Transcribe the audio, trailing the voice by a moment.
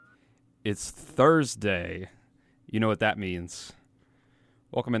It's Thursday. You know what that means.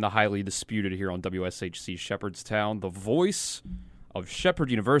 Welcome into Highly Disputed here on WSHC Shepherdstown, the voice of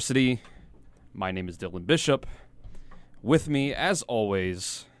Shepherd University. My name is Dylan Bishop. With me, as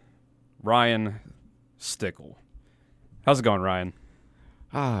always, Ryan Stickle. How's it going, Ryan?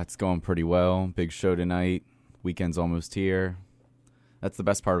 It's going pretty well. Big show tonight. Weekend's almost here. That's the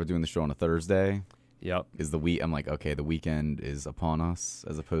best part of doing the show on a Thursday. Yep. Is the week? I'm like, okay, the weekend is upon us,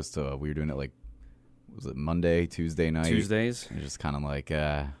 as opposed to we were doing it like, was it Monday, Tuesday night? Tuesdays. It's just kind of like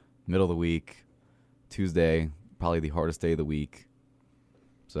middle of the week, Tuesday, probably the hardest day of the week.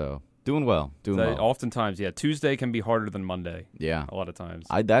 So doing well, Oftentimes, yeah. Tuesday can be harder than Monday. Yeah, a lot of times.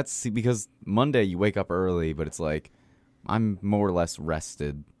 That's because Monday you wake up early, but it's like I'm more or less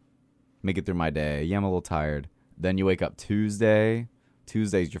rested, make it through my day. Yeah, I'm a little tired. Then you wake up Tuesday.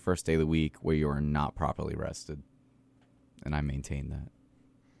 Tuesday's your first day of the week where you are not properly rested, and I maintain that.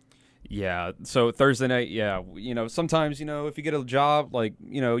 Yeah, so Thursday night, yeah, sometimes, if you get a job, like,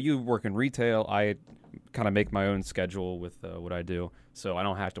 you work in retail, I kind of make my own schedule with what I do, so I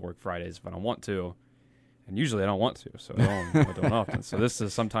don't have to work Fridays if I don't want to, and usually I don't want to, so I don't often. So this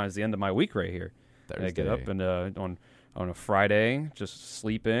is sometimes the end of my week right here. Thursday. I get up and on a Friday, just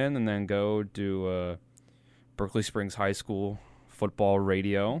sleep in, and then go do Berkeley Springs High School football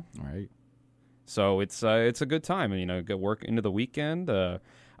radio. All right. So it's a good time, and go work into the weekend. I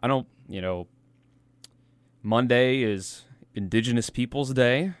don't, Monday is Indigenous Peoples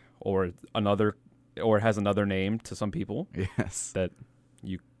Day, or it has another name to some people. Yes. It's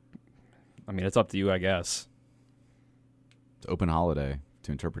up to you, I guess. It's open holiday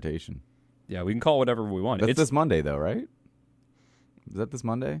to interpretation. Yeah, we can call it whatever we want. It's this Monday, though, right? Is that this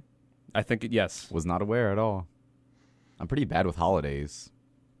Monday? I think yes. Was not aware at all. I'm pretty bad with holidays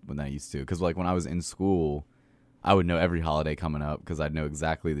when I used to, because like when I was in school, I would know every holiday coming up because I'd know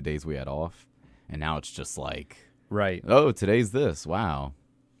exactly the days we had off. And now it's just like, right. Oh, today's this. Wow.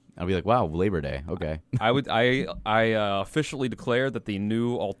 I'll be like, wow, Labor Day. Okay. I officially declare that the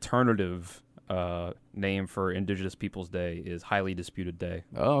new alternative name for Indigenous Peoples Day is Highly Disputed Day.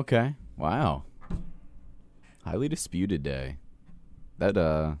 Oh, okay. Wow. Highly Disputed Day. That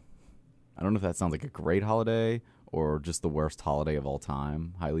I don't know if that sounds like a great holiday or just the worst holiday of all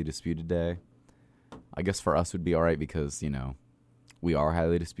time. Highly Disputed Day. I guess for us it would be all right because, we are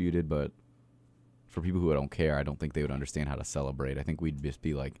highly disputed, but for people who don't care, I don't think they would understand how to celebrate. I think we'd just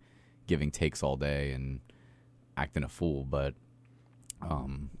be like giving takes all day and acting a fool, but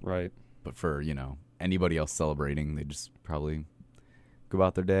right. But for, anybody else celebrating, they just probably go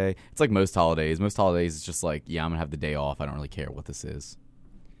about their day. It's like most holidays. Most holidays it's just like, yeah, I'm going to have the day off. I don't really care what this is.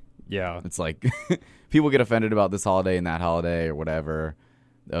 Yeah. It's like people get offended about this holiday and that holiday or whatever.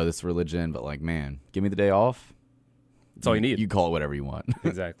 Oh, this religion, but like, man, give me the day off. That's all you need. You call it whatever you want.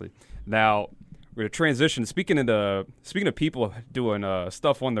 Exactly. Now we're gonna transition. Speaking of people doing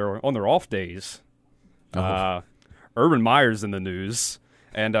stuff on their off days, Urban Meyer's in the news,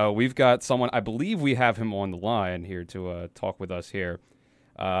 and we've got someone. I believe we have him on the line here to talk with us here.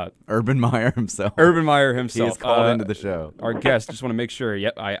 Urban Meyer himself. Urban Meyer himself. He is called into the show. Our guest. Just want to make sure.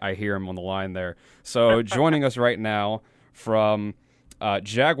 Yep, I hear him on the line there. So joining us right now from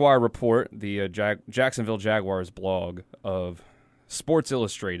Jaguar Report, the Jacksonville Jaguars blog of Sports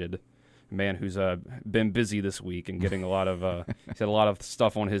Illustrated, a man who's been busy this week and getting a lot of he's had a lot of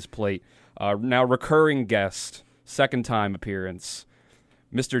stuff on his plate. Now recurring guest, second time appearance,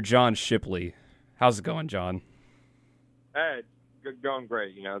 Mr. John Shipley. How's it going, John? Hey, it's going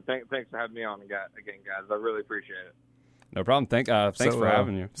great. Thanks for having me on again, guys. I really appreciate it. No problem. Thanks for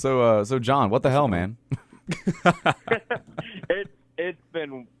having you. So John, what the hell, man? It's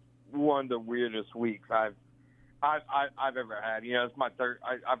been one of the weirdest weeks I've ever had. It's my third.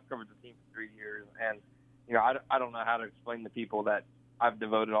 I've covered the team for 3 years, and I don't know how to explain to people that I've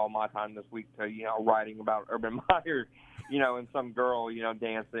devoted all my time this week to writing about Urban Meyer, and some girl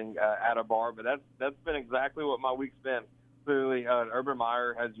dancing at a bar. But that's been exactly what my week's been. Clearly, Urban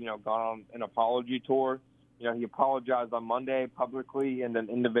Meyer has gone on an apology tour. He apologized on Monday publicly and then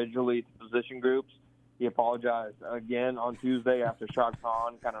individually to position groups. He apologized again on Tuesday after Shad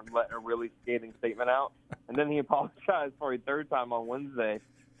Khan kind of let a really scathing statement out. And then he apologized for a third time on Wednesday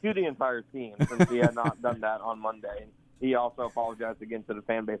to the entire team since he had not done that on Monday. And he also apologized again to the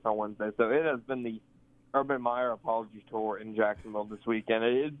fan base on Wednesday. So it has been the Urban Meyer apology tour in Jacksonville this weekend.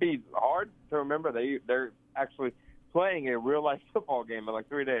 It'd be hard to remember. They're actually playing a real-life football game in like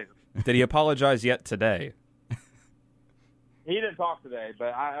 3 days. Did he apologize yet today? He didn't talk today,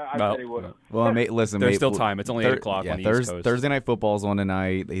 but I said he would have. Well, listen, there's still time. It's only 8 o'clock on the East Coast. Thursday Night Football's on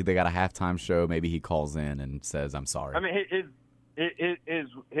tonight. They got a halftime show. Maybe he calls in and says, "I'm sorry." I mean,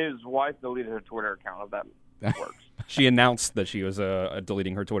 his wife deleted her Twitter account. If that works. She announced that she was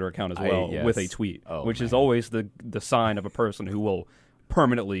deleting her Twitter account as well yes. with a tweet, Oh, which is man. always the sign of a person who will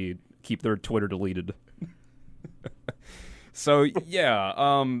permanently keep their Twitter deleted. So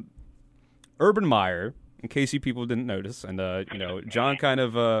yeah, Urban Meyer, in case you people didn't notice, and John kind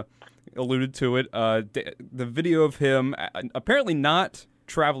of alluded to it. The video of him apparently not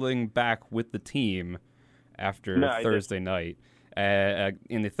traveling back with the team after Thursday night.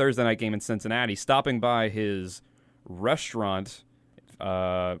 In the Thursday night game in Cincinnati, stopping by his restaurant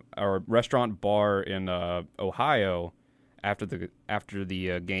or restaurant bar in Ohio after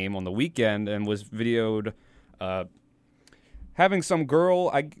the game on the weekend, and was videoed having some girl.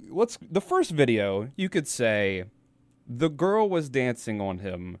 The first video, you could say the girl was dancing on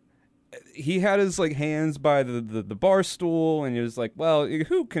him. He had his hands by the bar stool, and he was like, "Well,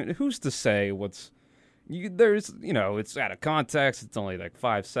 who's to say what's." It's out of context. It's only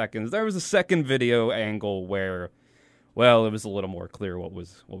 5 seconds. There was a second video angle where, well, it was a little more clear what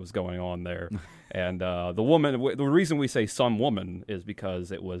was going on there. And the woman, the reason we say some woman is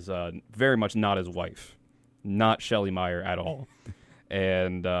because it was very much not his wife, not Shelley Meyer at all.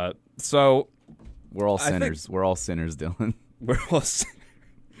 And so we're all sinners. We're all sinners, Dylan. We're all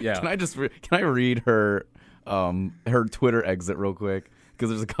yeah. Can I read her Twitter exit real quick? Because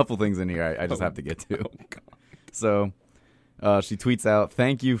there's a couple things in here I just have to get to. Oh, God. So she tweets out,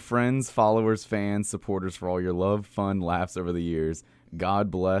 "Thank you, friends, followers, fans, supporters, for all your love, fun, laughs over the years. God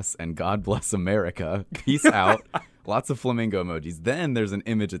bless, and God bless America. Peace out." Lots of flamingo emojis. Then there's an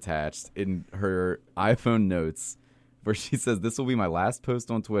image attached in her iPhone notes where she says, "This will be my last post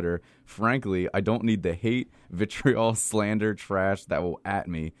on Twitter. Frankly, I don't need the hate, vitriol, slander, trash that will at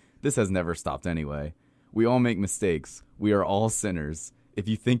me. This has never stopped anyway. We all make mistakes. We are all sinners. If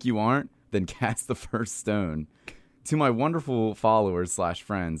you think you aren't, then cast the first stone. To my wonderful followers /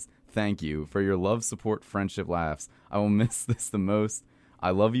 friends, thank you for your love, support, friendship, laughs. I will miss this the most.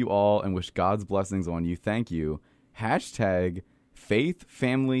 I love you all and wish God's blessings on you. Thank you. Hashtag Faith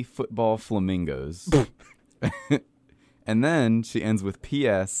Family Football Flamingos." And then she ends with,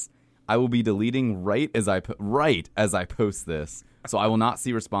 "P.S. I will be deleting right as I post this, so I will not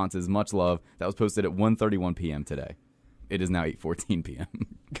see responses. Much love." That was posted at 1:31 p.m. today. It is now 8:14 p.m.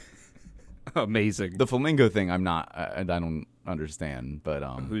 Amazing. The flamingo thing, I don't understand, but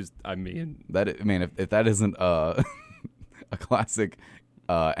if that isn't a classic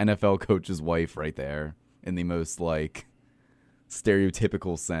NFL coach's wife right there, in the most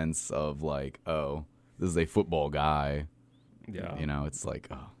stereotypical sense of oh, this is a football guy. Yeah. It's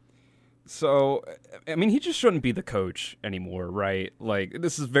oh. So, he just shouldn't be the coach anymore, right?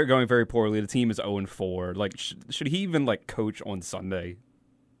 This is going very poorly. The team is 0-4. Should he even coach on Sunday?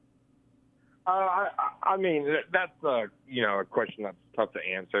 That's a question that's tough to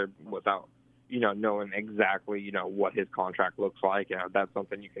answer without knowing exactly what his contract looks like. That's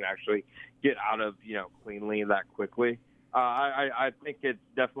something you can actually get out of cleanly that quickly. I think it's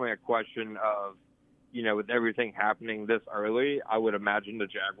definitely a question of with everything happening this early, I would imagine the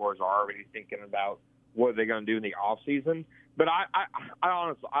Jaguars are already thinking about what they're going to do in the off season. But I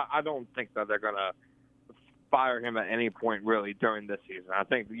honestly don't think that they're going to fire him at any point really during this season. I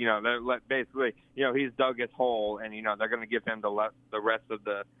think they're basically he's dug his hole, and they're going to give him the rest of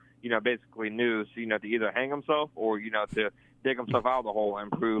the basically news to either hang himself or to dig himself out of the hole and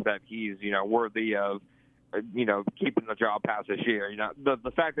prove that he's worthy of keeping the job past this year.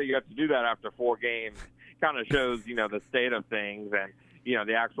 The fact that you have to do that after 4 games kind of shows the state of things and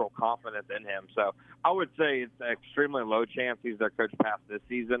the actual confidence in him. So I would say it's an extremely low chance he's their coach past this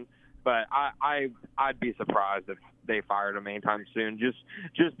season. But I'd be surprised if they fired him anytime soon, just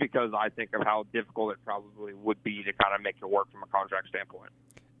because I think of how difficult it probably would be to kind of make it work from a contract standpoint.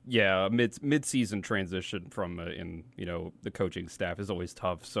 Yeah, mid-season transition from the coaching staff is always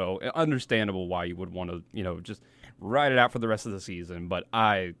tough. So understandable why you would want to just ride it out for the rest of the season. But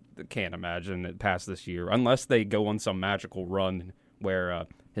I can't imagine it past this year unless they go on some magical run where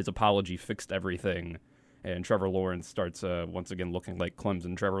his apology fixed everything. And Trevor Lawrence starts once again looking like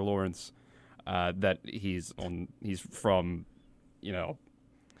Clemson Trevor Lawrence. That he's from,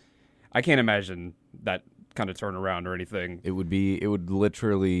 I can't imagine that kind of turnaround or anything. It would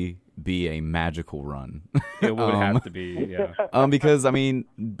literally be a magical run. It would have to be, yeah. Because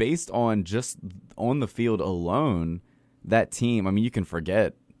based on just on the field alone, that team. You can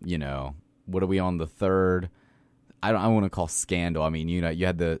forget. What are we on the third? I want to call scandal. You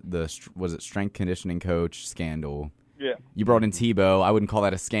had the was it strength conditioning coach scandal? Yeah. You brought in Tebow. I wouldn't call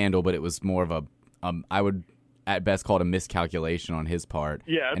that a scandal, but it was more of a I would at best called a miscalculation on his part.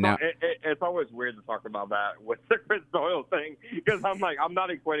 Yeah, and now, it's always weird to talk about that with the Chris Doyle thing because I'm not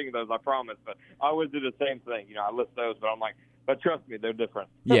equating those, I promise, but I always do the same thing. You know, I list those, but I'm like, but trust me, they're different.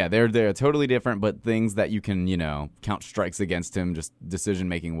 yeah, they're totally different, but things that you can, count strikes against him, just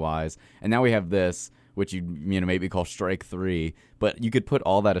decision-making wise. And now we have this, which you maybe call strike 3, but you could put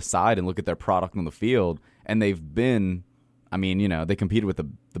all that aside and look at their product on the field, and they've been, they competed with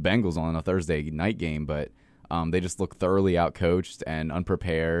the Bengals on a Thursday night game, but they just look thoroughly outcoached and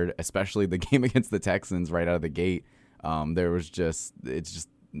unprepared, especially the game against the Texans right out of the gate. I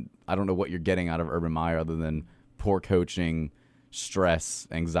don't know what you're getting out of Urban Meyer other than poor coaching, stress,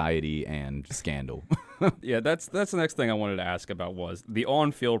 anxiety, and scandal. Yeah, that's the next thing I wanted to ask about was the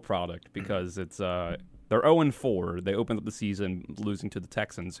on-field product, because it's they're 0-4. They opened up the season losing to the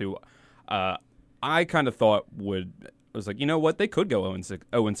Texans, who I kind of thought was like, you know what, they could go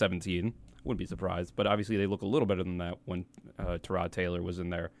 0-17. Wouldn't be surprised, but obviously they look a little better than that when Tyrod Taylor was in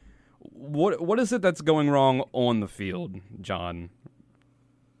there. What is it that's going wrong on the field, John?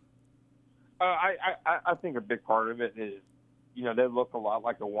 I think a big part of it is, they look a lot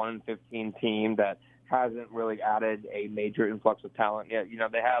like a 1-15 team that hasn't really added a major influx of talent yet.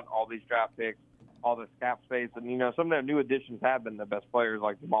 They have all these draft picks, all this cap space, and, some of their new additions have been the best players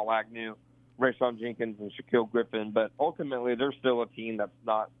like Jamal Agnew, Rayshon Jenkins, and Shaquille Griffin, but ultimately they're still a team that's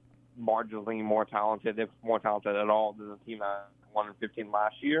not marginally more talented, if more talented at all, than the team that won in 15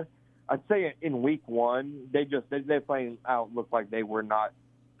 last year. I'd say in week 1, they playing out looked like they were not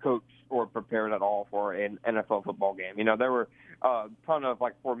coached or prepared at all for an NFL football game. There were a ton of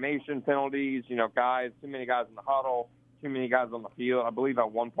formation penalties, too many guys in the huddle, too many guys on the field. I believe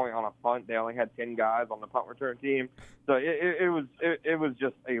at one point on a punt, they only had 10 guys on the punt return team. So it was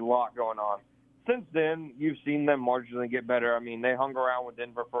just a lot going on. Since then, you've seen them marginally get better. They hung around with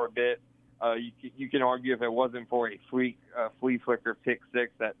Denver for a bit. You can argue if it wasn't for a flea flicker pick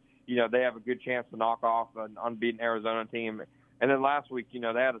 6 that, they have a good chance to knock off an unbeaten Arizona team. And then last week, they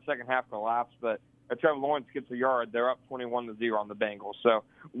had a second half collapse, but if Trevor Lawrence gets a yard, they're up 21-0 on the Bengals. So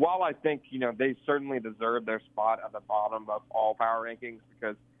while I think, they certainly deserve their spot at the bottom of all power rankings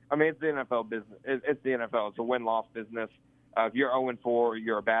because, it's the NFL business. It's the NFL. It's a win-loss business. If you're 0-4,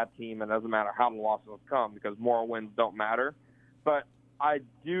 you're a bad team. It doesn't matter how the losses come because moral wins don't matter. But I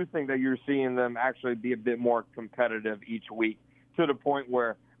do think that you're seeing them actually be a bit more competitive each week to the point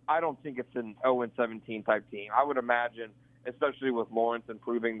where I don't think it's an 0-17 type team. I would imagine, especially with Lawrence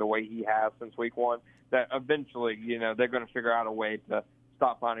improving the way he has since week 1, that eventually, they're going to figure out a way to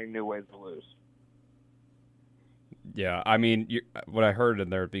stop finding new ways to lose. Yeah, what I heard in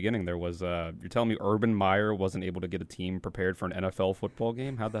their beginning there was you're telling me Urban Meyer wasn't able to get a team prepared for an NFL football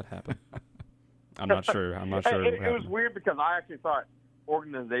game? How'd that happen? I'm not sure. It was weird because I actually thought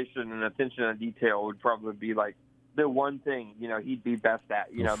organization and attention to detail would probably be like the one thing, he'd be best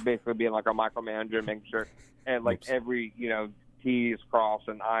at, basically being like a micromanager, making sure and every, T's crossed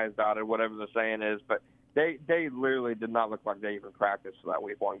and I's dotted, whatever the saying is. But they literally did not look like they even practiced for that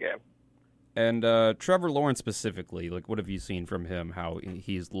week 1 game. And Trevor Lawrence specifically, what have you seen from him, how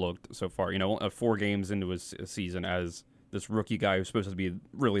he's looked so far? 4 games into his season as this rookie guy who's supposed to be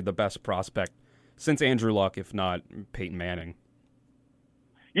really the best prospect since Andrew Luck, if not Peyton Manning.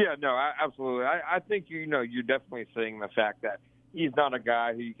 Yeah, no, absolutely. I think, you're definitely seeing the fact that he's not a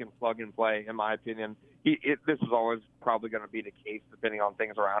guy who you can plug and play, in my opinion. This is always probably going to be the case depending on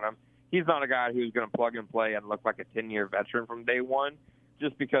things around him. He's not a guy who's going to plug and play and look like a 10-year veteran from day one.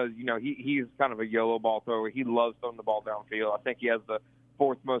 Just because, he's kind of a YOLO ball thrower. He loves throwing the ball downfield. I think he has the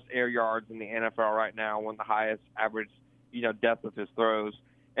 4th most air yards in the NFL right now, one of the highest average, depth of his throws.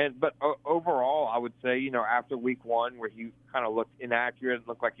 But overall, I would say, after week 1 where he kind of looked inaccurate,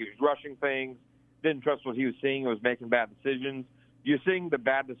 looked like he was rushing things, didn't trust what he was seeing, was making bad decisions. You're seeing the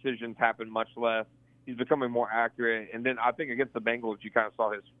bad decisions happen much less. He's becoming more accurate. And then I think against the Bengals, you kind of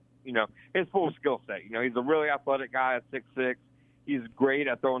saw his full skill set. He's a really athletic guy at 6'6". He's great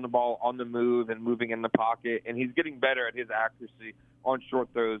at throwing the ball on the move and moving in the pocket, and he's getting better at his accuracy on short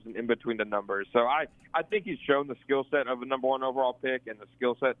throws and in between the numbers. So I think he's shown the skill set of a number 1 overall pick and the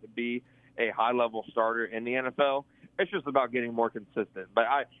skill set to be a high-level starter in the NFL. It's just about getting more consistent. But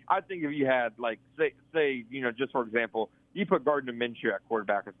I think if you had, say, just for example, you put Gardner Minshew at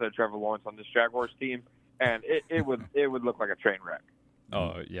quarterback instead of Trevor Lawrence on this Jaguars team, and it would look like a train wreck.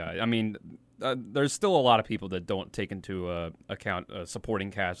 Oh, yeah. There's still a lot of people that don't take into account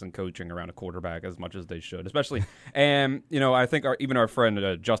supporting cast and coaching around a quarterback as much as they should, especially. And, I think even our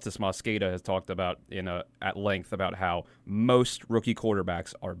friend Justice Mosqueda has talked about at length about how most rookie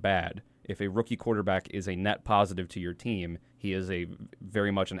quarterbacks are bad. If a rookie quarterback is a net positive to your team, he is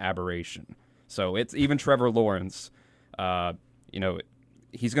very much an aberration. So it's even Trevor Lawrence,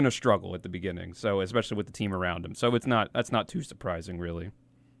 he's going to struggle at the beginning. So especially with the team around him. So that's not too surprising, really.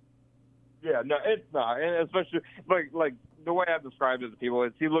 Yeah, no, it's not, and especially like the way I've described it to people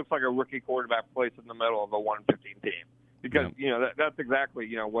is he looks like a rookie quarterback placed in the middle of a 115 team because that's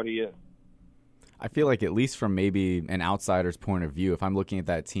exactly what he is. I feel like at least from maybe an outsider's point of view, if I'm looking at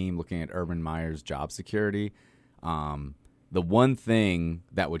that team, looking at Urban Meyer's job security, the one thing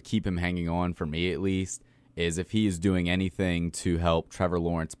that would keep him hanging on for me at least is if he is doing anything to help Trevor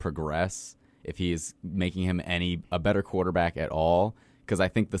Lawrence progress, if he is making him a better quarterback at all, because I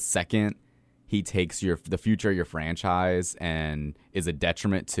think the second he takes the future of your franchise and is a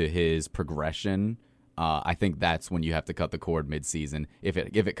detriment to his progression, I think that's when you have to cut the cord midseason. If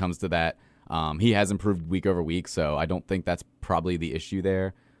it comes to that, he has improved week over week, so I don't think that's probably the issue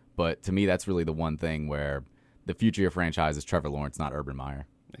there. But to me, that's really the one thing where the future of your franchise is Trevor Lawrence, not Urban Meyer.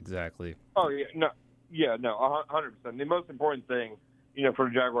 Exactly. Oh yeah, no, 100%. The most important thing, for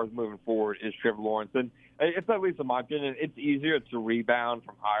the Jaguars moving forward is Trevor Lawrence. And it's at least in my opinion, it's easier to rebound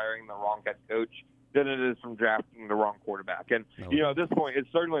from hiring the wrong head coach than it is from drafting the wrong quarterback. And, at this point, it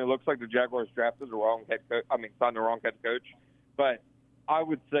certainly looks like the Jaguars drafted the wrong head coach. Signed the wrong head coach. But I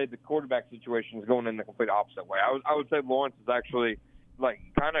would say the quarterback situation is going in the complete opposite way. I would say Lawrence is actually,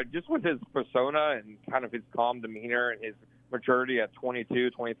 kind of just with his persona and kind of his calm demeanor and his maturity at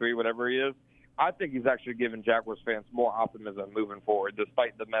 22, 23, whatever he is, I think he's actually giving Jaguars fans more optimism moving forward,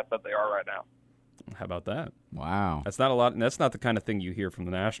 despite the mess that they are right now. How about that? Wow. That's not a lot. That's not the kind of thing you hear from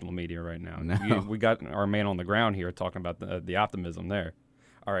the national media right now. No. We got our man on the ground here talking about the optimism there.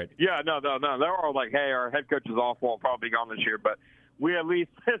 All right. Yeah, no. They're all like, hey, our head coach is awful and probably gone this year, but we at least,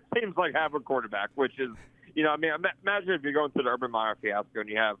 it seems like, have a quarterback, which is, imagine if you're going through the Urban Meyer fiasco and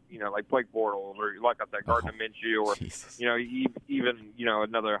you have, like Blake Bortles or, like I said, Gardner Minshew or, Jesus. even,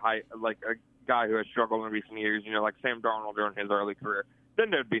 another a guy who has struggled in recent years, like Sam Darnold during his early career, then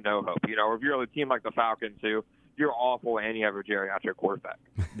there'd be no hope. If you're a team like the Falcons who you're awful and you have a geriatric quarterback.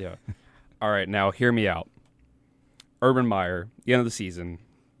 Yeah. All right, now hear me out. Urban Meyer, the end of the season,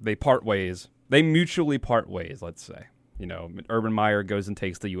 they part ways. They mutually part ways, let's say. Urban Meyer goes and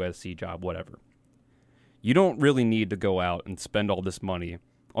takes the USC job, whatever. You don't really need to go out and spend all this money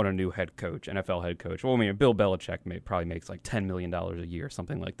on a new head coach, NFL head coach. Well, Bill Belichick probably makes like $10 million a year,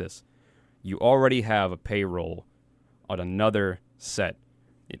 something like this. You already have a payroll on another set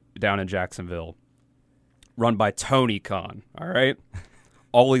down in Jacksonville run by Tony Khan, all right?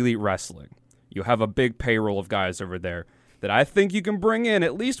 All Elite Wrestling. You have a big payroll of guys over there that I think you can bring in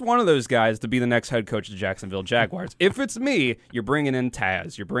at least one of those guys to be the next head coach of the Jacksonville Jaguars. If it's me, you're bringing in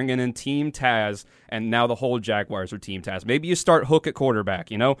Taz. You're bringing in Team Taz, and now the whole Jaguars are Team Taz. Maybe you start Hook at quarterback,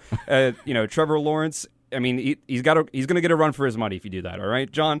 Trevor Lawrence, he's going to get a run for his money if you do that, all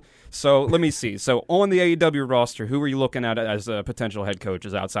right, John? So let me see. So on the AEW roster, who are you looking at as potential head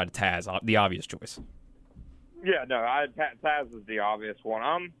coaches outside of Taz, the obvious choice? Yeah, no, Taz is the obvious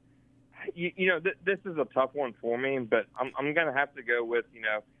one. This is a tough one for me, but I'm going to have to go with,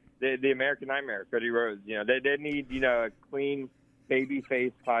 the American Nightmare, Cody Rhodes. They need, a clean baby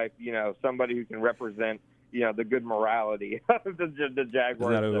face type, somebody who can represent, the good morality of the Jaguars.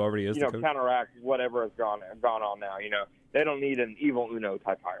 Isn't that who already is the coach? Counteract whatever has gone on now. They don't need an Evil Uno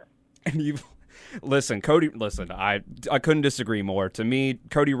type hire. Listen, I couldn't disagree more. To me,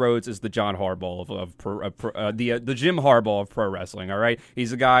 Cody Rhodes is the John Harbaugh the Jim Harbaugh of pro wrestling. All right,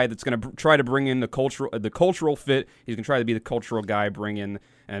 he's a guy that's going to try to bring in the cultural fit. He's going to try to be the cultural guy, bring in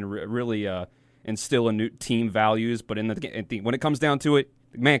and really instill a new team values. But when it comes down to it,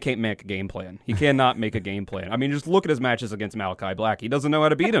 the man can't make a game plan. He cannot make a game plan. Just look at his matches against Malachi Black. He doesn't know how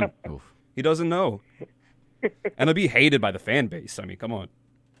to beat him. He doesn't know, and he'll be hated by the fan base. Come on.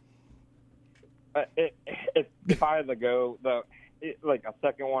 If I had to go, a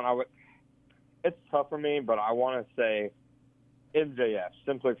second one, it's tough for me, but I want to say MJF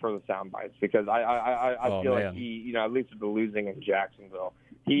simply for the sound bites because I feel like he, at least with the losing in Jacksonville,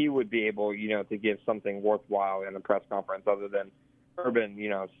 he would be able, to give something worthwhile in a press conference other than Urban,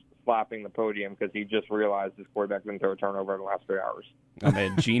 slapping the podium because he just realized his quarterback didn't throw a turnover in the last 3 hours.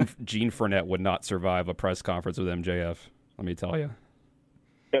 Gene Fournette would not survive a press conference with MJF. Let me tell you.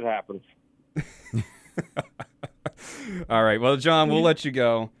 It happens. All right. Well, John, we'll let you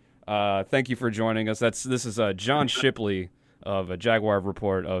go. Thank you for joining us. This is John Shipley of a Jaguar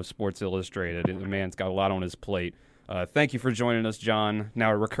Report of Sports Illustrated. The man's got a lot on his plate. Thank you for joining us, John,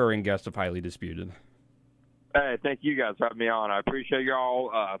 now a recurring guest of Highly Disputed. Hey, thank you guys for having me on. I appreciate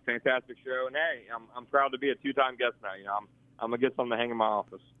y'all. Fantastic show. And, hey, I'm proud to be a two-time guest now. I'm going to get something to hang in my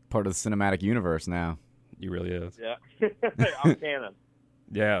office. Part of the cinematic universe now. You really is. Yeah. I'm canon.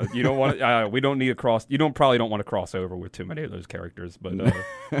 Yeah, you don't want. We don't need a cross. You probably don't want to cross over with too many of those characters. But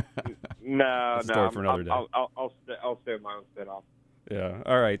No, a story for another day. I'll stay with my own spinoff. yeah.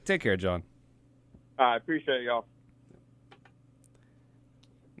 All right. Take care, John. I appreciate y'all.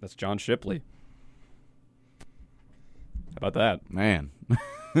 That's John Shipley. How about that? Man.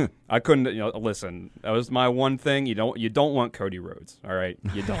 I couldn't. Listen. That was my one thing. You don't want Cody Rhodes. All right.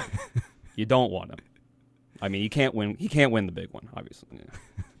 You don't. You don't want him. I mean, he can't win. He can't win the big one. Obviously,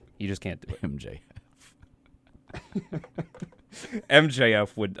 he just can't do it. MJF.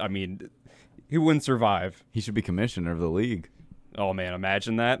 MJF would. I mean, he wouldn't survive. He should be commissioner of the league. Oh man,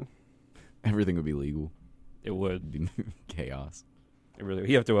 imagine that. Everything would be legal. It would. It'd be chaos. It really.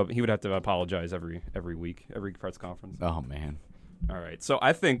 He would have to apologize every week, every press conference. Oh man. All right. So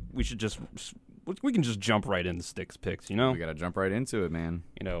I think we can just jump right into Sticks picks. We gotta jump right into it, man.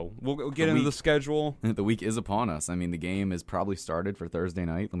 We'll get into the schedule. The week is upon us. I mean, the game is probably started for Thursday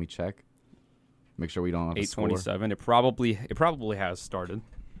night. Let me check. Make sure we don't have a score. 8:27. It probably has started.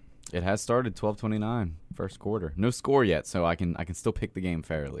 It has started 12:29, first quarter. No score yet, so I can still pick the game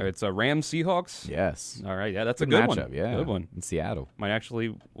fairly. It's a Rams Seahawks. Yes. All right. Yeah, that's a Good good matchup, one. yeah. Good one. In Seattle. Might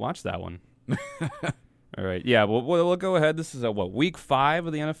actually watch that one. All right. Yeah. We'll go ahead. This is week 5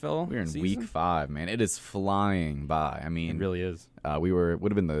 of the NFL. We're in season? week 5, man. It is flying by. I mean, It really is.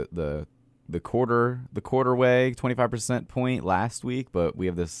 would have been the quarter way 25% point last week, but we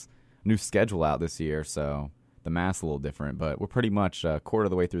have this new schedule out this year, so the math's a little different. But we're pretty much a quarter of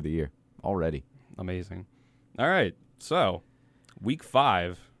the way through the year already. Amazing. All right. So, week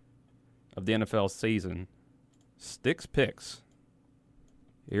 5 of the NFL season. Sticks picks.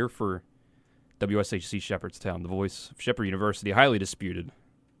 Here for WSHC Shepherdstown, the voice of Shepherd University, highly disputed.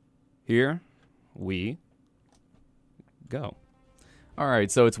 Here we go. All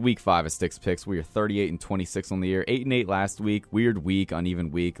right, so it's week 5 of Sticks Picks. We are 38-26 on the year, 8-8 last week. Weird week,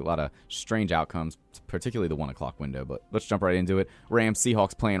 uneven week, a lot of strange outcomes, particularly the 1 o'clock window. But let's jump right into it. Rams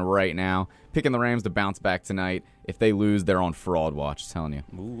Seahawks playing right now. Picking the Rams to bounce back tonight. If they lose, they're on fraud watch. Telling you.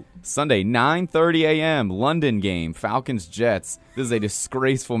 Ooh. Sunday, 9:30 a.m. London game. Falcons Jets. This is a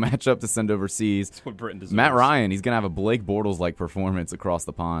disgraceful matchup to send overseas. That's what Britain deserves. Matt Ryan, he's gonna have a Blake Bortles-like performance across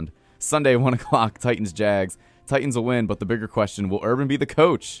the pond. Sunday, 1 o'clock. Titans Jags. Titans will win, but the bigger question, will Urban be the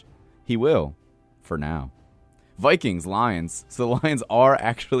coach? He will, for now. Vikings, Lions. So the Lions are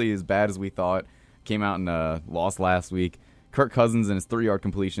actually as bad as we thought. Came out and lost last week. Kirk Cousins and his 3-yard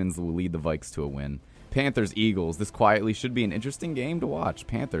completions will lead the Vikes to a win. Panthers, Eagles. This quietly should be an interesting game to watch.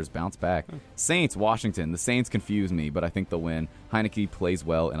 Panthers bounce back. Saints, Washington. The Saints confuse me, but I think they'll win. Heineke plays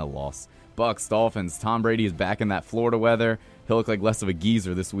well in a loss. Bucks, Dolphins. Tom Brady is back in that Florida weather. He'll look like less of a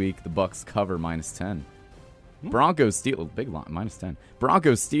geezer this week. The Bucks cover -10. Broncos, Steelers, big line, -10.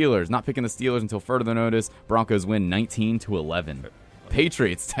 Broncos, Steelers, not picking the Steelers until further notice. Broncos win 19-11.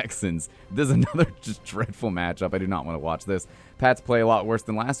 Patriots, Texans. This is another just dreadful matchup. I do not want to watch this. Pats play a lot worse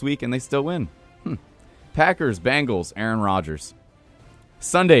than last week, and they still win. Packers, Bengals, Aaron Rodgers.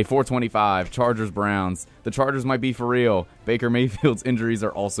 Sunday, 4:25, Chargers, Browns. The Chargers might be for real. Baker Mayfield's injuries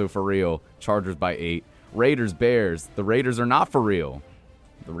are also for real. Chargers by 8. Raiders, Bears. The Raiders are not for real.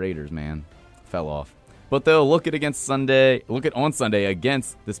 The Raiders, man, fell off. But they'll look at on Sunday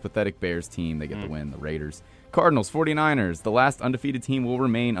against this pathetic Bears team. They get the win, the Raiders. Cardinals, 49ers. The last undefeated team will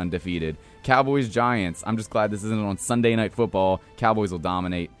remain undefeated. Cowboys, Giants. I'm just glad this isn't on Sunday Night Football. Cowboys will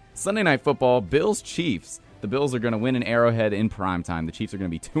dominate. Sunday Night Football, Bills, Chiefs. The Bills are going to win in Arrowhead in primetime. The Chiefs are going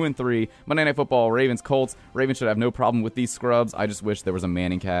to be 2-3. Monday Night Football, Ravens, Colts. Ravens should have no problem with these scrubs. I just wish there was a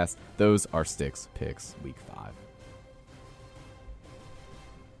Manning cast. Those are Sticks Picks, week 5.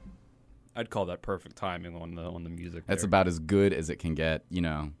 I'd call that perfect timing on the music. That's there. about as good as it can get. You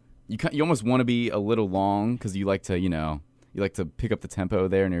almost want to be a little long because you like to pick up the tempo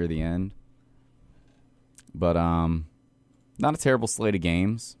there near the end. But not a terrible slate of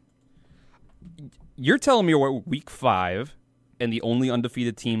games. You're telling me we're week 5, and the only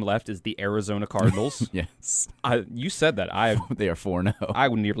undefeated team left is the Arizona Cardinals? Yes, You said that. they are 4-0. I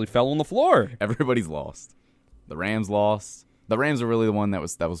nearly fell on the floor. Everybody's lost. The Rams lost. The Rams are really the one that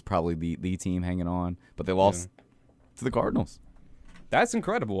was probably the team hanging on, but they lost to the Cardinals. That's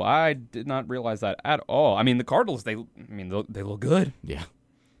incredible. I did not realize that at all. I mean, the Cardinals, they look good. Yeah.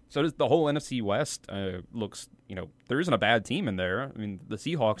 So does the whole NFC West. Looks, there isn't a bad team in there. I mean, the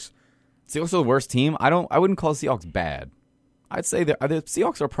Seahawks. Seahawks are the worst team. I wouldn't call the Seahawks bad. I'd say the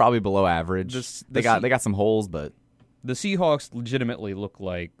Seahawks are probably below average. They got some holes, but the Seahawks legitimately look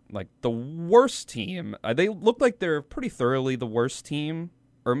like the worst team. They look like they're pretty thoroughly the worst team,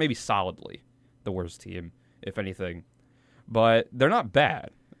 or maybe solidly the worst team, if anything. But they're not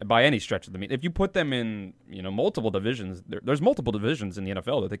bad. by any stretch of the mean. If you put them in, multiple divisions, there's multiple divisions in the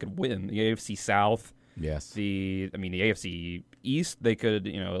NFL that they could win. The AFC South, Yes. the AFC East, they could,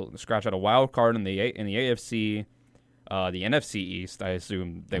 scratch out a wild card in the AFC. The NFC East, I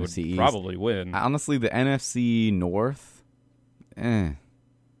assume they NFC would East. probably win. Honestly, the NFC North,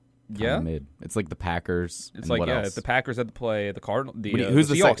 Yeah, mid. It's like the Packers. it's and like what else? if the Packers had to play the Cardinal, Who's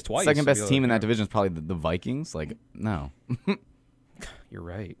the the Seahawks twice. second best I'd be team in like, that division is probably the Vikings. Like, no. You're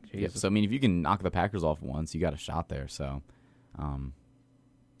right. Yeah, Jesus. so, I mean, if you can knock the Packers off once, you got a shot there. So,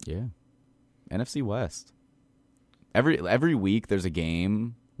 yeah. NFC West. Every week there's a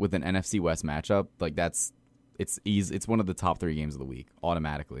game with an NFC West matchup. Like, it's easy. It's one of the top 3 games of the week,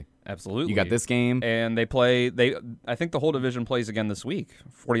 automatically. Absolutely. You got this game. And I think the whole division plays again this week.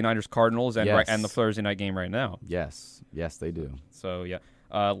 49ers, Cardinals, and Yes. and the Thursday night game right now. Yes, they do. So, yeah.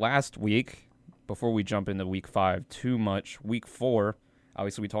 Last week, before we jump into week 5 too much, week 4,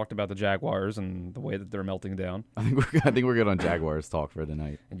 obviously we talked about the Jaguars and the way that they're melting down. I think we're good on Jaguars talk for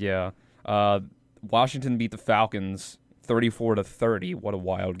tonight. Yeah. Washington beat the Falcons 34-30. What a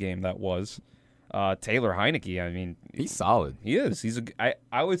wild game that was. Taylor Heineke, I mean, He's solid. he is.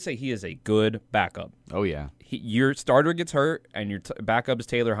 I would say he is a good backup. Oh yeah. Your starter gets hurt and your backup is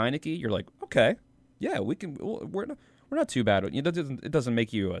Taylor Heineke. You're like, okay, yeah, we're not too bad. It doesn't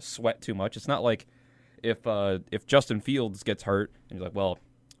make you sweat too much. It's not like if Justin Fields gets hurt and you're like, well,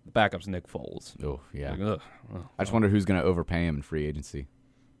 the backup's Nick Foles. Oh yeah. Like, ugh. I just wonder who's going to overpay him in free agency.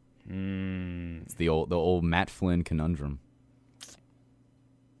 It's the old Matt Flynn conundrum.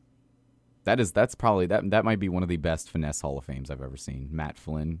 That's probably that might be one of the best finesse Hall of Fames I've ever seen. Matt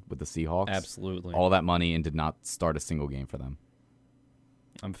Flynn with the Seahawks. Absolutely. All that money and did not start a single game for them.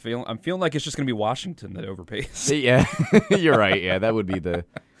 I'm feeling like it's just going to be Washington that overpays. Yeah, you're right. Yeah, that would be the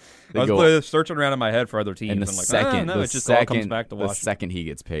I was searching around in my head for other teams. And the and like, second, no, the it just all comes second, back to the Washington. second he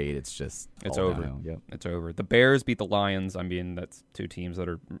gets paid, it's all over. downhill. Yep. It's over. The Bears beat the Lions. I mean, that's 2 teams that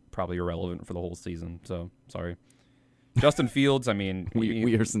are probably irrelevant for the whole season. So sorry. Justin Fields. I mean,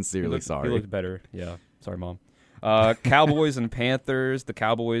 We are sincerely sorry. He looked better. Yeah. Sorry, Mom. Cowboys and Panthers. The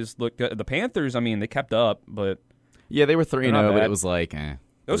Cowboys looked good. The Panthers. I mean, they kept up, but Yeah, they were 3-0, not but bad. it was like,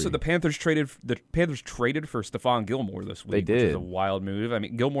 also the Panthers traded for Stephon Gilmore this week. They Which did. is a wild move. I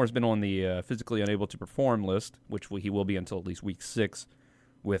mean, Gilmore's been on the physically unable to perform list, which he will be until at least week 6,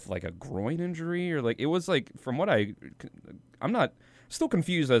 with like a groin injury or like it was like from what I'm not still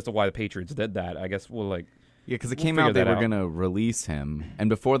confused as to why the Patriots did that. I guess Yeah, because it We'll came figure out they that were out. going to release him, and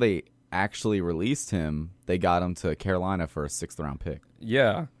before they actually released him, they got him to Carolina for a 6th-round pick.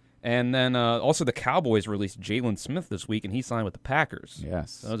 yeah. And then also the Cowboys released Jalen Smith this week, and he signed with the Packers. Yes.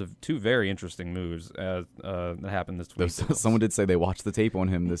 So those are 2 very interesting moves that happened this week. Someone did say they watched the tape on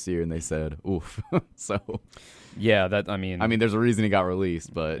him this year, and they said, oof. So, Yeah, I mean, there's a reason he got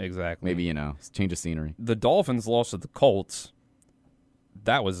released, but exactly. maybe, change of scenery. The Dolphins lost to the Colts.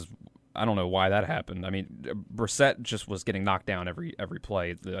 That was, I don't know why that happened. I mean, Brissett just was getting knocked down every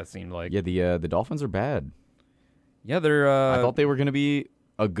play. That seemed like. Yeah, the Dolphins are bad. Yeah, they're. I thought they were going to be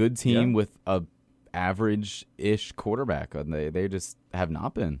a good team Yeah. with a average-ish quarterback, and they just have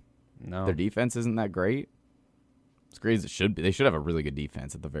not been. No. Their defense isn't that great. As great as it should be. They should have a really good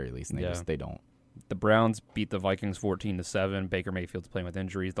defense at the very least, and they don't. The Browns beat the Vikings 14-7. Baker Mayfield's playing with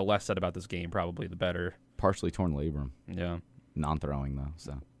injuries. The less said about this game, probably the better. Partially torn labrum. Yeah. Non-throwing, though,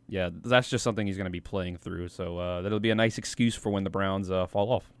 so. Yeah, that's just something he's going to be playing through. So that'll be a nice excuse for when the Browns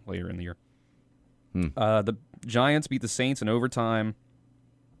fall off later in the year. The Giants beat the Saints in overtime.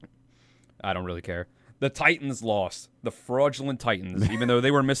 I don't really care. The Titans lost. The fraudulent Titans, even though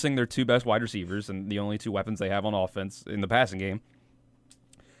they were missing their 2 best wide receivers and the only 2 weapons they have on offense in the passing game.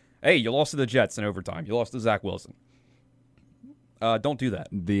 Hey, you lost to the Jets in overtime. You lost to Zach Wilson. Don't do that.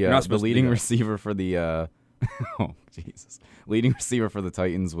 You're not The supposed to do leading that. receiver for the oh Jesus, leading receiver for the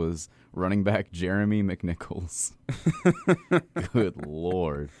Titans was running back Jeremy McNichols. Good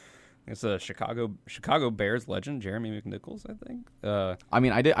Lord. It's a Chicago Bears legend, Jeremy McNichols, I think. I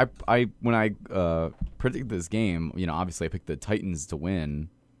mean, I when I predicted this game, obviously I picked the Titans to win,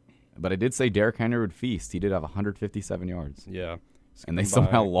 but I did say Derrick Henry would feast. He did have 157 yards, Yeah. and they Skipping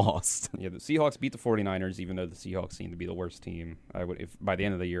by- somehow lost. Yeah, the Seahawks beat the 49ers, even though the Seahawks seem to be the worst team. If by the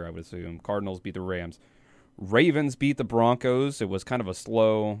end of the year, I would assume. Cardinals beat the Rams. Ravens beat the Broncos. It was kind of a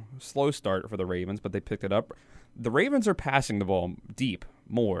slow start for the Ravens, but they picked it up. The Ravens are passing the ball deep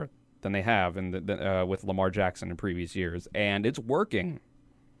more than they have with Lamar Jackson in previous years, and it's working.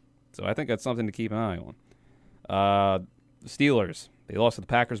 So I think that's something to keep an eye on. Steelers, they lost to the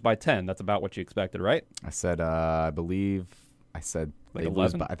Packers by 10. That's about what you expected, right? I said, I believe I said Like they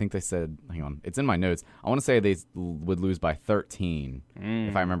lose 11? by. I think they said. Hang on, it's in my notes. I want to say they would lose by 13,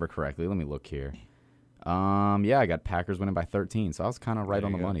 if I remember correctly. Let me look here. Yeah, I got Packers winning by 13, so I was kind of right There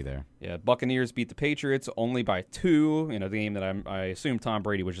on you the go. money there. Yeah, Buccaneers beat the Patriots only by 2 in a game that I assume Tom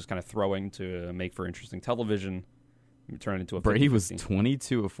Brady was just kind of throwing to make for interesting television. Turn it into a Brady was 50-50.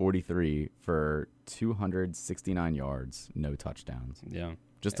 22 of 43 for 269 yards, no touchdowns. Yeah.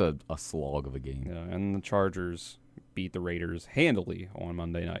 Just a slog of a game. Yeah, and the Chargers beat the Raiders handily on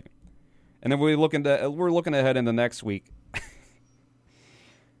Monday night. And then we're looking ahead into next week.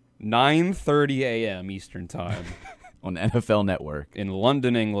 9:30 a.m. Eastern Time On NFL Network. in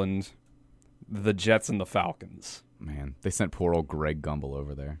London, England, the Jets and the Falcons. Man, they sent poor old Greg Gumbel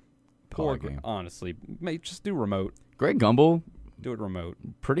over there. Call Poor, that game. honestly, just do remote. Greg Gumbel, Do it remote.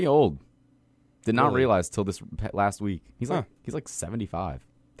 pretty old. Did not Really? realize till this last week. He's Huh. like 75.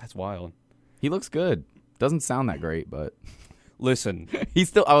 That's wild. He looks good. Doesn't sound that great, but Listen,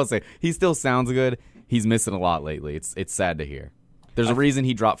 I would say he still sounds good. He's missing a lot lately. It's sad to hear. There's a reason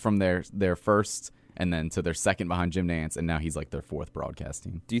he dropped from their first and then to their second behind Jim Nantz, and now he's like their fourth broadcast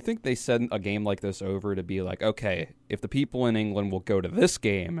team. do you think they send a game like this over to be like, okay, if the people in England will go to this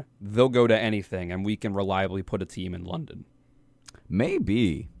game, they'll go to anything, and we can reliably put a team in London?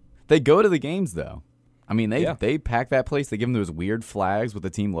 Maybe. They go to the games though. I mean, Yeah. they pack that place. They give them those weird flags with the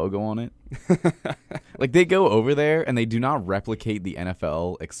team logo on it. Like they go over there and they do not replicate the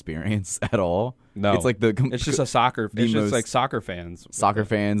NFL experience at all. No, It's like it's just a soccer. the It's just most- like soccer fans. soccer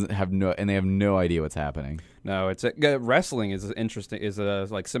fans have no idea what's happening. No, it's wrestling is interesting. Is a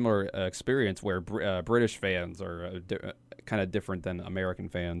like similar experience where British fans are kind of different than American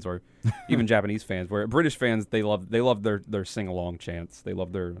fans or even Japanese fans. Where British fans they love their sing along chants. They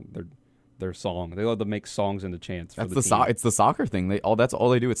love their song. They love to make songs into chants. For That's the team. it's the soccer thing. That's all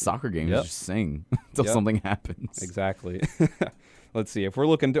they do at soccer games. Yep. Is just sing until Yep. something happens. Exactly. Let's see if we're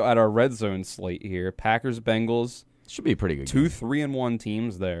looking at our red zone slate here. Packers, Bengals, Should be a pretty good. 2 game. 3-1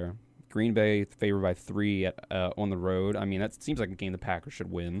 teams there. Green Bay favored by 3 on the road. I mean, that seems like a game the Packers should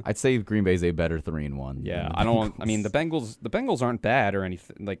win. I'd say Green Bay's a better 3-1. Yeah, than I don't. Bengals. I mean, the Bengals aren't bad or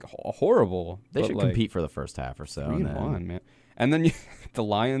anything like horrible. They but, should like, compete for the first half or so. And 3-1, then man. And then the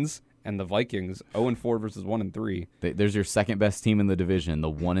Lions and the Vikings, 0-4 versus 1-3. there's your second best team in the division,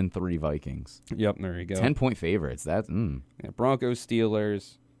 the 1-3 Vikings. Yep, there you go. 10-point favorites. Yeah, Broncos,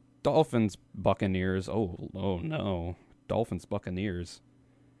 Steelers, Dolphins, Buccaneers. Oh no, Dolphins, Buccaneers.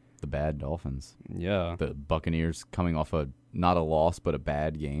 the bad Dolphins. Yeah, The Buccaneers coming off not a loss but a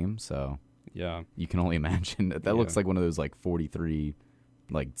bad game. So yeah. you can only imagine that Yeah. looks like one of those like 43,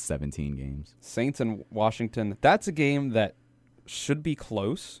 17 games. Saints and Washington. That's a game that should be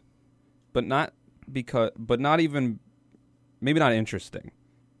close, but not even maybe not interesting.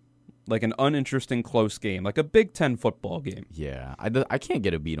 Like an uninteresting close game, like a Big Ten football game. Yeah, I can't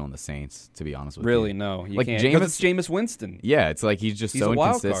get a beat on the Saints, to be honest with you. Really, no, you Like can't. Jameis- Because it's Jameis Winston. Yeah, it's like he's just He's so a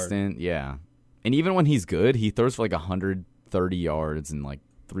wild card. inconsistent. Yeah, and even when he's good, he throws for like 130 yards and like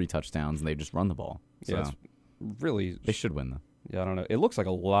 3 touchdowns, and they just run the ball. So Yeah, it's really. they should win though. Yeah, I don't know. It looks like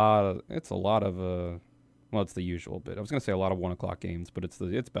a lot of. It's a lot of. Well, it's the usual bit. I was gonna say a lot of 1:00 games, but it's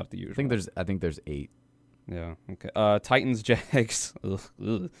about the usual. I think there's 8. Yeah. Okay. Titans, Jags.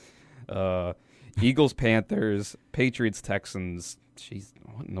 Eagles, Panthers, Patriots, Texans. Jeez,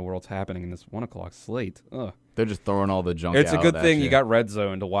 what in the world's happening in this 1:00 slate? Ugh. They're just throwing all the junk. It's a out good at thing you. you got Red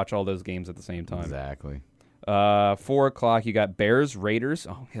Zone to watch all those games at the same time. Exactly. 4:00 you got Bears, Raiders.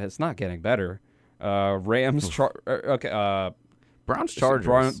 Oh, yeah, it's not getting better. Rams, Browns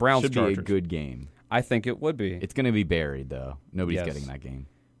Chargers Browns, should Chargers. be a good game. I think it would be. It's going to be buried though. Nobody's Yes. getting that game.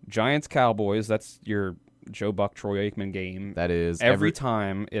 Giants, Cowboys. That's your Joe Buck, Troy Aikman game. That is every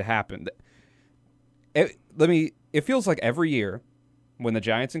time it happened. It feels like every year when the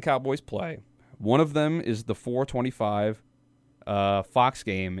Giants and Cowboys play, one of them is the 4:25 Fox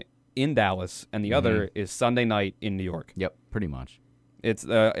game in Dallas, and the other is Sunday night in New York. Yep, pretty much. It's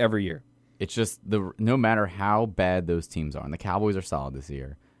every year. It's just no matter how bad those teams are, and the Cowboys are solid this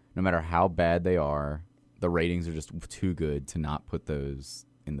year. No matter how bad they are, the ratings are just too good to not put those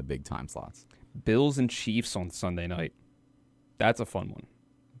in the big time slots. Bills and Chiefs on Sunday night. That's a fun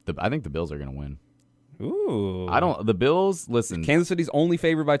one. I think the Bills are going to win. Ooh. The Bills, listen. Kansas City's only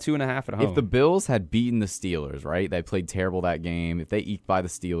favored by 2.5 at home. If the Bills had beaten the Steelers, right? They played terrible that game. If they eked by the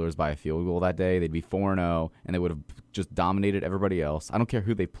Steelers by a field goal that day, they'd be 4-0, and they would have just dominated everybody else. I don't care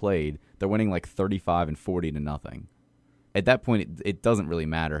who they played. They're winning like 35 and 40 to nothing. At that point, it doesn't really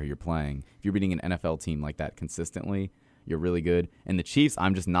matter who you're playing. If you're beating an NFL team like that consistently, you're really good. And the Chiefs,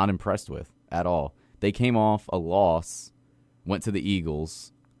 I'm just not impressed with at all. They came off a loss, went to the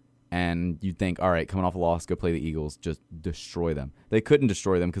Eagles, and you'd think, all right, coming off a loss, go play the Eagles, just destroy them. They couldn't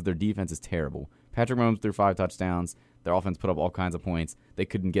destroy them because their defense is terrible. Patrick Mahomes threw 5 touchdowns. Their offense put up all kinds of points. They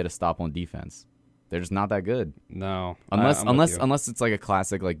couldn't get a stop on defense. They're just not that good. No. Unless it's like a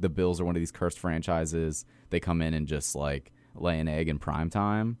classic, like the Bills are one of these cursed franchises. They come in and just like lay an egg in prime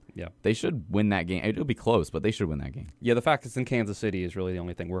time. Yeah. They should win that game. It'll be close, but they should win that game. Yeah, the fact it's in Kansas City is really the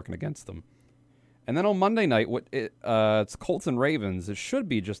only thing working against them. And then on Monday night, it's Colts and Ravens. It should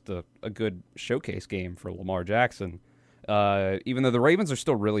be just a good showcase game for Lamar Jackson. Even though the Ravens are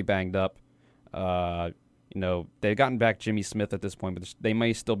still really banged up, they've gotten back Jimmy Smith at this point, but they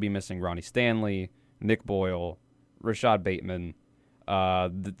may still be missing Ronnie Stanley, Nick Boyle, Rashad Bateman.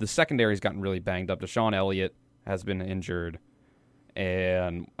 The secondary's gotten really banged up. Deshaun Elliott has been injured.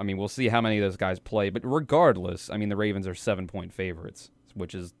 And, I mean, we'll see how many of those guys play. But regardless, I mean, the Ravens are 7-point favorites,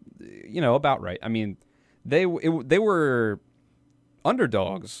 which is, about right. I mean, they were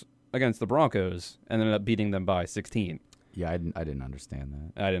underdogs against the Broncos and ended up beating them by 16. Yeah, I didn't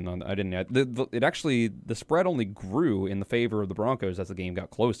understand that. I didn't. The spread only grew in the favor of the Broncos as the game got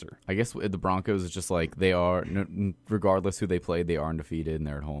closer. I guess the Broncos is just like they are, regardless who they played, they are undefeated and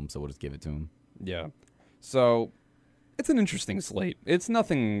they're at home, so we'll just give it to them. Yeah. So it's an interesting slate. It's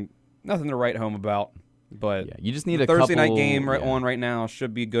nothing to write home about, but yeah, you just need a Thursday couple, night game on right now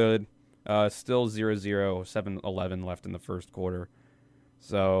should be good. Still 0-0, 7-11 left in the first quarter.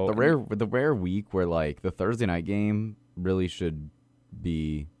 So the rare week where like the Thursday night game really should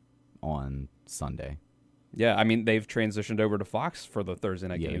be on Sunday. Yeah, I mean they've transitioned over to Fox for the Thursday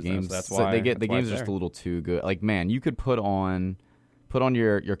night games. So that's why the games are just a little too good. Like, man, you could put on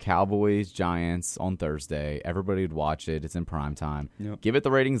your Cowboys Giants on Thursday. Everybody would watch it. It's in prime time. Yep. Give it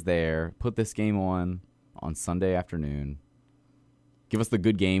the ratings there. Put this game on Sunday afternoon. Give us the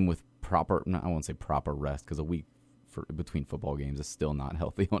good game with proper. I won't say proper rest because a week between football games is still not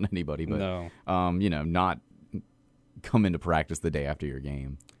healthy on anybody. But no. Not come into practice the day after your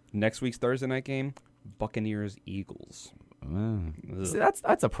game. Next week's Thursday night game, Buccaneers Eagles. See,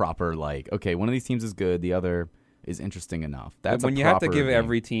 that's a proper okay. One of these teams is good. The other is interesting enough. That's when a you have to give game.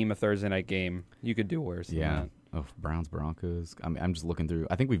 Every team a Thursday night game, you could do worse. Yeah. Than that. Oh, Browns Broncos. I'm just looking through.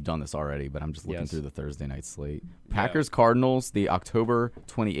 I think we've done this already, but I'm just looking through the Thursday night slate. Packers Cardinals. The October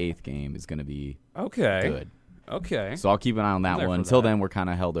 28th game is going to be good. Okay. So I'll keep an eye on that one. Until then, we're kind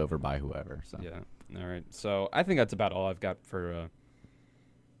of held over by whoever. So. Yeah. All right. So I think that's about all I've got for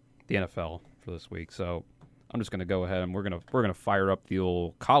the NFL for this week. So I'm just going to go ahead and we're gonna fire up the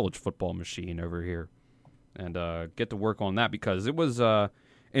old college football machine over here and get to work on that because it was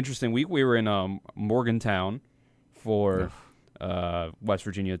interesting week. We were in Morgantown for West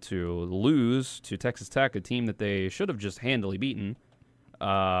Virginia to lose to Texas Tech, a team that they should have just handily beaten.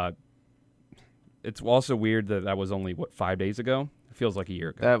 It's also weird that was only 5 days ago. It feels like a year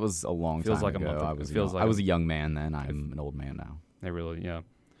ago. That was a long time like ago. A month ago. I was a young man then. I'm an old man now. Yeah.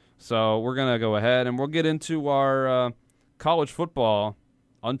 So we're gonna go ahead and we'll get into our college football,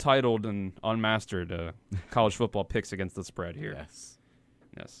 untitled and unmastered college football picks against the spread here.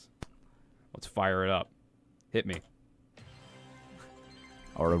 Yes. Let's fire it up. Hit me.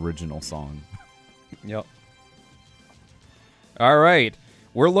 Our original song. Yep. All right.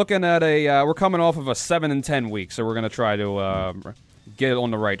 We're looking at we're coming off of a 7-10 week, so we're going to try to get on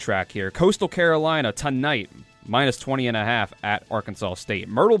the right track here. Coastal Carolina tonight, -20.5 at Arkansas State.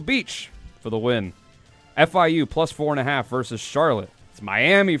 Myrtle Beach for the win. FIU +4.5 versus Charlotte. It's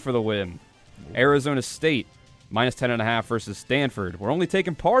Miami for the win. Arizona State -10.5 versus Stanford. We're only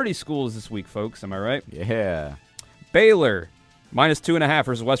taking party schools this week, folks. Am I right? Yeah. Baylor -2.5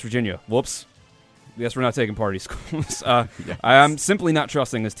 versus West Virginia. Whoops. Guess we're not taking party schools. Yes. I'm simply not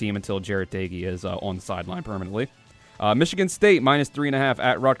trusting this team until Jarrett Dagey is on the sideline permanently. Michigan State -3.5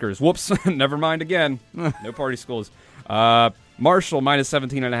 at Rutgers. Whoops. Never mind again. No party schools. Marshall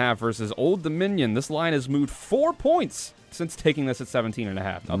 -17.5 versus Old Dominion. This line has moved 4 points since taking this at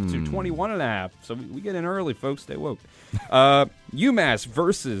 17.5 up to 21.5. So we get in early, folks. Stay woke. UMass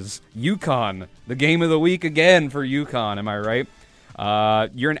versus UConn. The game of the week again for UConn. Am I right?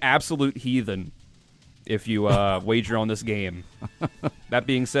 You're an absolute heathen if you wager on this game. That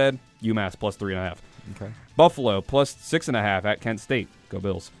being said, UMass +3.5. Okay. Buffalo +6.5 at Kent State. Go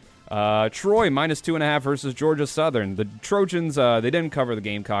Bills. Troy -2.5 versus Georgia Southern. The Trojans, they didn't cover the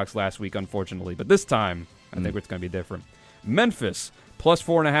Gamecocks last week, unfortunately, but this time I think it's going to be different. Memphis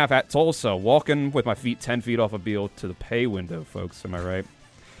 +4.5 at Tulsa. Walking with my feet 10 feet off a Beal to the pay window, folks. Am I right?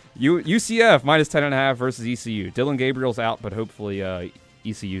 UCF -10.5 versus ECU. Dylan Gabriel's out, but hopefully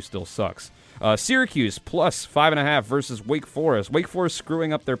ECU still sucks. Syracuse +5.5 versus Wake Forest. Wake Forest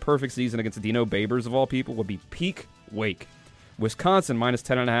screwing up their perfect season against Dino Babers of all people would be peak Wake. Wisconsin minus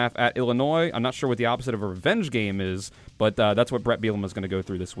 10.5 at Illinois. I'm not sure what the opposite of a revenge game is, but that's what Brett Bielema is going to go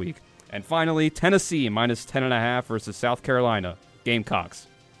through this week. And finally, Tennessee minus 10.5 versus South Carolina. Gamecocks.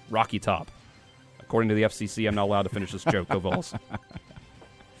 Rocky Top. According to the FCC, I'm not allowed to finish this joke. Go Vols.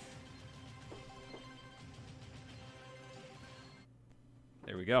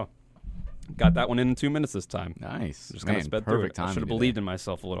 There we go. Got that one in 2 minutes this time. Nice. Just kind of Man, sped through perfect it. I timing should have today. believed in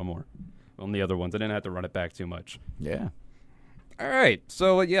myself a little more on the other ones. I didn't have to run it back too much. Yeah. All right.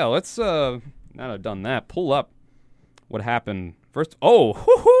 So, yeah, let's, now that I've done that, pull up what happened first. Oh,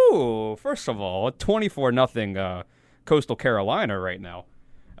 whoo-hoo! First of all, 24-0 Coastal Carolina right now.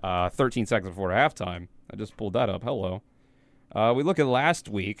 13 seconds before halftime. I just pulled that up. Hello. We look at last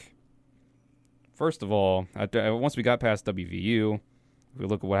week. First of all, once we got past WVU, we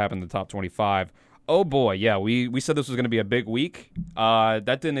look at what happened in the top 25. Oh, boy, yeah, we said this was going to be a big week. That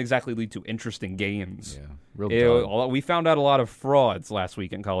didn't exactly lead to interesting games. Yeah. Real dull. We found out a lot of frauds last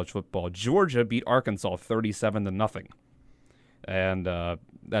week in college football. Georgia beat Arkansas 37-0. And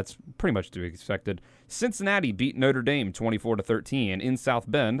that's pretty much to be expected. Cincinnati beat Notre Dame 24-13 in South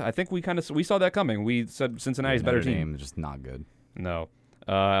Bend. I think we saw that coming. We said Cincinnati's better Notre team. Dame, just not good. No.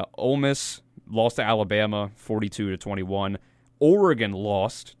 Ole Miss lost to Alabama 42-21. Oregon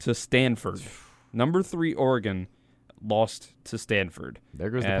lost to Stanford. Number 3 Oregon lost to Stanford.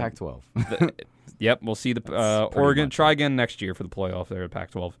 There goes the And Pac-12. Yep, we'll see the That's pretty Oregon. much Try again next year for the playoff there at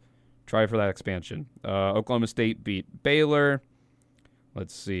Pac-12. Try for that expansion. Oklahoma State beat Baylor.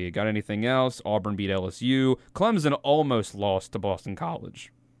 Let's see. Got anything else? Auburn beat LSU. Clemson almost lost to Boston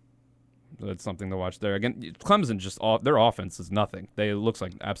College. That's something to watch there. Again, Clemson their offense is nothing. It looks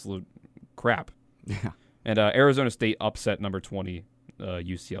like absolute crap. Yeah. And Arizona State upset number 20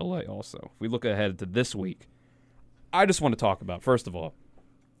 UCLA also. If we look ahead to this week, I just want to talk about, first of all,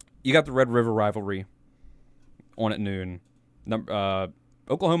 you got the Red River rivalry on at noon.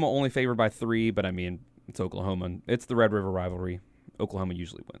 Oklahoma only favored by 3, but I mean, it's Oklahoma. It's the Red River rivalry. Oklahoma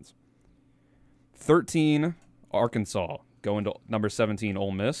usually wins. 13, Arkansas going to number 17,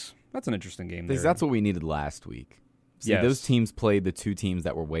 Ole Miss. That's an interesting game there. That's what we needed last week. See, Yes. those teams played the 2 teams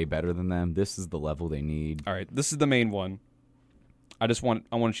that were way better than them. This is the level they need. All right, this is the main one. I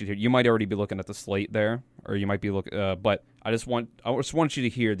want you to hear. You might already be looking at the slate there, or you might be looking. But I just want you to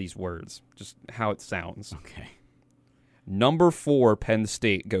hear these words, just how it sounds. Okay. Number 4 Penn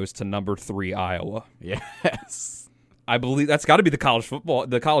State goes to number 3 Iowa. Yes. I believe that's got to be the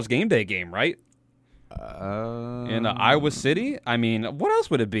college game day game, right? In Iowa City. I mean, what else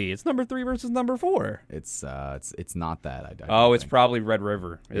would it be? It's number 3 versus number 4. It's not that. I Oh, it's think. probably Red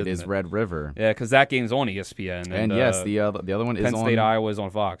River. It is Red River. Yeah, because that game's on ESPN. And yes, the other one is Penn State on Iowa is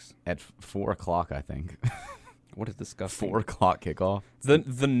on Fox. at 4:00. I think. What is disgusting? 4:00 kickoff.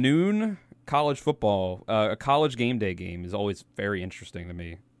 The noon college football, a college game day game is always very interesting to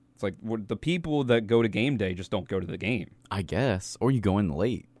me. It's like the people that go to game day just don't go to the game. I guess, or you go in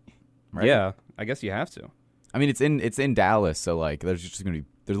late. Right? Yeah, I guess you have to. I mean, it's in Dallas, so like there's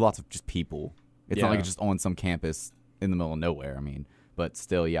lots of just people. It's not like it's just on some campus in the middle of nowhere. I mean, but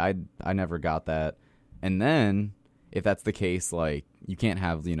still, yeah, I never got that. And then if that's the case, like you can't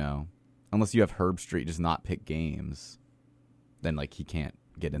have unless you have Herb Street just not pick games, then like he can't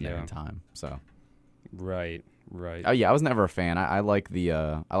get in there in time. So Right. oh yeah, I was never a fan. I like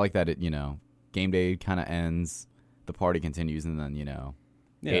I like that it game day kind of ends, the party continues, and then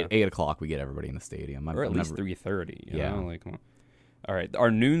 8 o'clock we get everybody in the stadium. Or at least 3:30. Yeah. Like, come on. All right, our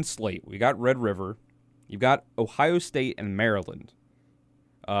noon slate. We got Red River. You've got Ohio State and Maryland.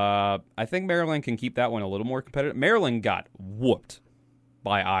 I think Maryland can keep that one a little more competitive. Maryland got whooped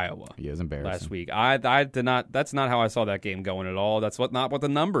by Iowa. Yeah, it was embarrassing. Last week. I did not. That's not how I saw that game going at all. That's not what the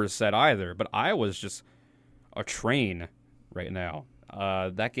numbers said either. But Iowa's just a train right now.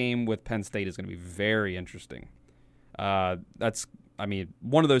 That game with Penn State is going to be very interesting. One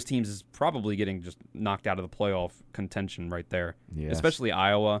of those teams is probably getting just knocked out of the playoff contention right there. Yes. Especially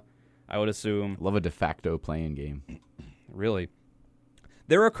Iowa, I would assume. Love a de facto playing game. Really.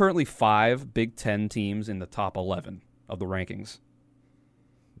 There are currently 5 Big Ten teams in the top 11 of the rankings.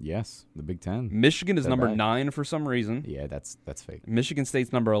 Yes, the Big Ten. Michigan is They're number back. 9 for some reason. Yeah, that's fake. Michigan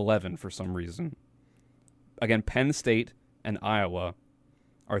State's number 11 for some reason. Again, Penn State and Iowa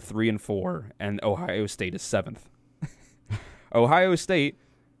are 3 and 4, and Ohio State is 7th. Ohio State,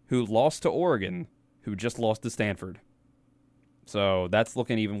 who lost to Oregon, who just lost to Stanford. So that's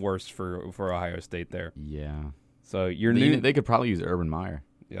looking even worse for Ohio State there. Yeah. So your noon, They could probably use Urban Meyer.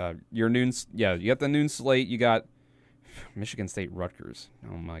 your noon, you got the noon slate. You got Michigan State, Rutgers.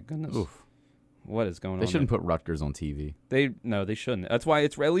 Oh my goodness. Oof. What is going on? They shouldn't there? put Rutgers on TV. They shouldn't. That's why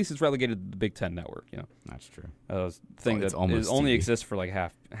at least it's relegated to the Big Ten network. That's true. Thing It's that almost only TV. exists for like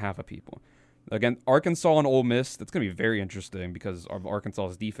half of people. Again, Arkansas and Ole Miss. That's going to be very interesting because of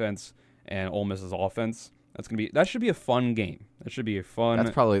Arkansas's defense and Ole Miss's offense. That should be a fun game. That should be a fun.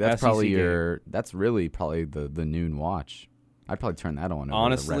 That's probably SEC that's really probably the noon watch. I'd probably turn that on. Over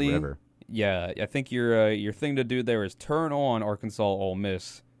Honestly, Red River. Yeah, I think your thing to do there is turn on Arkansas Ole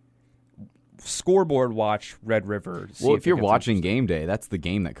Miss. Scoreboard watch Red River. Well, if you're watching game day, that's the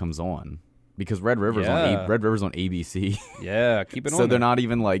game that comes on because Red River's on ABC. Yeah, keep it on. So they're there. not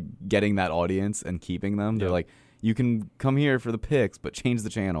even like getting that audience and keeping them. They're Yeah. like, you can come here for the picks, but change the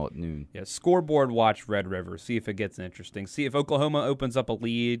channel at noon. Yeah, scoreboard watch Red River. See if it gets interesting. See if Oklahoma opens up a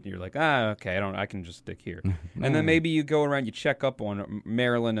lead. You're like, okay, I can just stick here. And then maybe you go around, you check up on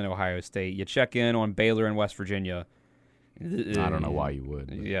Maryland and Ohio State. You check in on Baylor and West Virginia. I don't know why you would.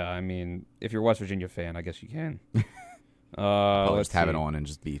 but Yeah, I mean, if you're a West Virginia fan, I guess you can. I'll Let's just have see. it on and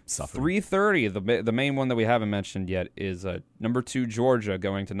just be suffering. 3:30. The main one that we haven't mentioned yet is number 2 Georgia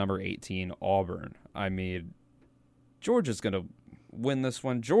going to number 18 Auburn. I mean, Georgia's gonna win this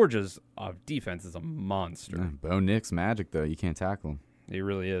one. Georgia's defense is a monster. Bo Nix magic though, you can't tackle him. He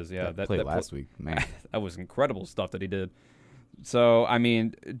really is. Yeah, that played last week, man. that was incredible stuff that he did. So I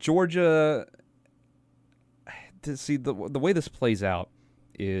mean, Georgia. To see the way this plays out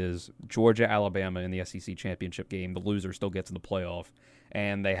is Georgia Alabama in the SEC championship game. The loser still gets in the playoff,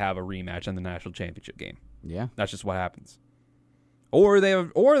 and they have a rematch in the national championship game. Yeah, That's just what happens. Or they have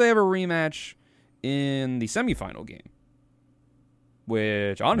a rematch in the semifinal game,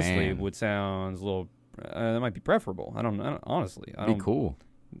 which honestly would sound a little. That might be preferable. I don't honestly. be cool.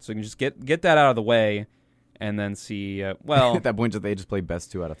 So you can just get that out of the way, and then see. Well, At that point, they just play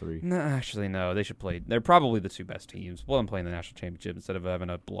best 2 out of 3. no, actually, no. They should play. They're probably the 2 best teams. Well, I'm playing the national championship instead of having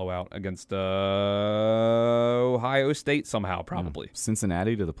a blowout against Ohio State somehow. Probably.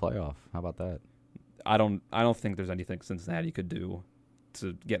 Cincinnati to the playoff. How about that? I don't think there's anything Cincinnati could do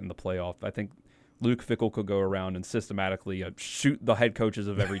to get in the playoff. I think Luke Fickell could go around and systematically shoot the head coaches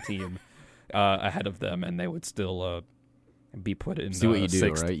of every team ahead of them, and they would still be put in. See what you do,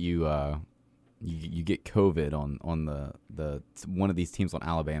 sixth. right? You get COVID on the one of these teams on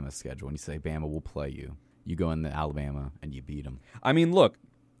Alabama's schedule, and you say, Bama, we'll play you. You go into Alabama and you beat them. I mean, look,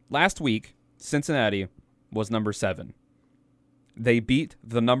 last week Cincinnati was number 7. They beat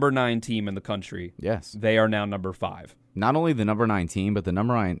the number 9 team in the country. Yes. They are now number 5. Not only the number 9 team, but the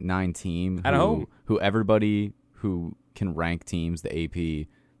number 9 team At home. who everybody who can rank teams, the AP,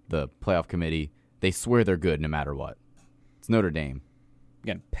 the playoff committee, they swear they're good no matter what. It's Notre Dame.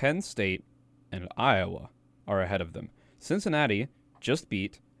 Again, Penn State and Iowa are ahead of them. Cincinnati just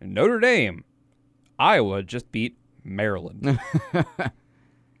beat Notre Dame. Iowa just beat Maryland.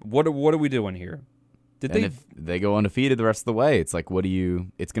 What are we doing here? Did And they? if they go undefeated the rest of the way, it's like,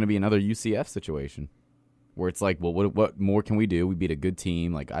 it's going to be another UCF situation where it's like, well, what more can we do? We beat a good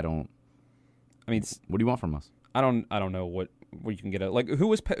team. Like, I mean, what do you want from us? I don't know what you can get at. Like,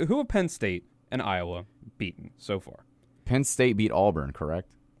 who have Penn State and Iowa beaten so far? Penn State beat Auburn, correct?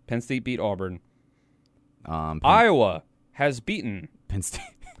 Penn State beat Auburn. Penn Iowa has beaten State.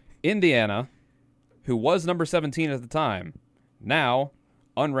 Indiana, who was number 17 at the time, now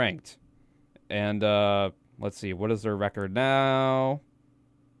unranked. And let's see, what is their record now?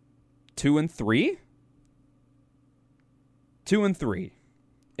 2-3? 2-3.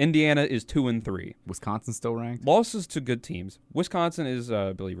 Indiana is 2-3. Wisconsin still ranked? Losses to good teams. Wisconsin is,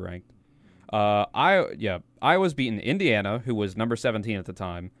 I believe, ranked. Iowa's beaten Indiana, who was number 17 at the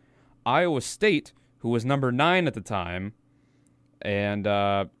time. Iowa State, who was number 9 at the time, and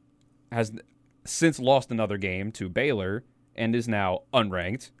has since lost another game to Baylor and is now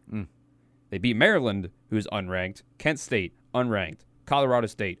unranked. They beat Maryland, who's unranked. Kent State, unranked. Colorado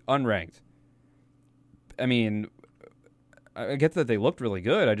State, unranked. I mean, I get that they looked really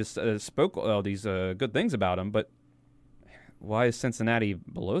good. I just spoke all these good things about them, but why is Cincinnati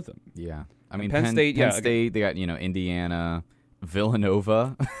below them? Yeah. I mean, Penn State, Penn State, they got, Indiana,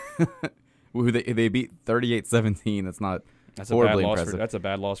 Villanova, who they beat 38-17. That's not horribly impressive. That's a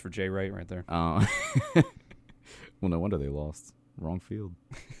bad loss for Jay Wright right there. Well, no wonder they lost. Wrong field.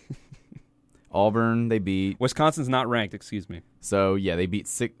 Auburn, they beat. Wisconsin's not ranked, excuse me. So, yeah, they beat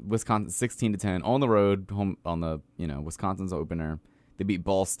Wisconsin 16-10 on the road, home on the, Wisconsin's opener. They beat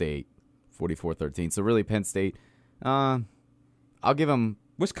Ball State 44-13. So, really, Penn State, I'll give them.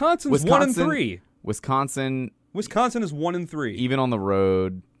 Wisconsin's 1-3. Wisconsin is 1-3. even on the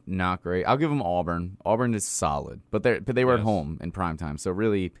road, not great. I'll give them Auburn. Auburn is solid, but they were at home in prime time. So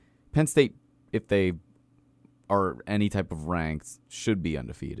really, Penn State, if they are any type of ranked, should be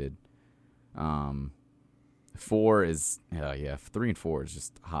undefeated. 4 is 3 and 4 is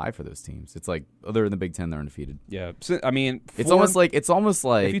just high for those teams. It's like they're in the Big Ten, they're undefeated. Yeah, so, I mean, It's almost like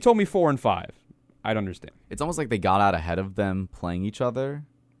if you told me 4 and 5, I'd understand. it's almost like they got out ahead of them playing each other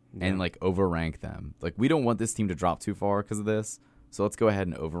and like overrank them. Like, we don't want this team to drop too far because of this, so let's go ahead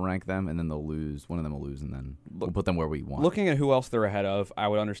and overrank them, and then they'll lose. One of them will lose, and then we'll put them where we want. Looking at who else they're ahead of, I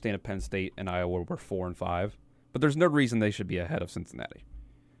would understand if Penn State and Iowa were 4 and 5, but there's no reason they should be ahead of Cincinnati.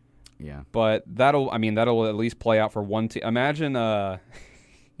 Yeah. But that'll at least play out for one team. Imagine the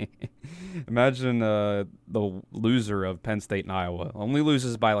loser of Penn State and Iowa only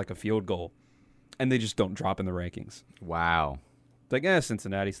loses by like a field goal, and they just don't drop in the rankings. Wow. Like,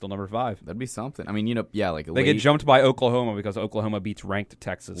 Cincinnati's still number 5. That'd be something. I mean, like They get jumped by Oklahoma because Oklahoma beats ranked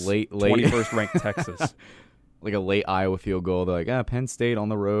Texas. Late 21st ranked Texas. like a late Iowa field goal. They're like, Penn State on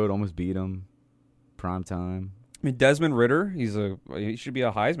the road almost beat them. Prime time. I mean, Desmond Ridder, he should be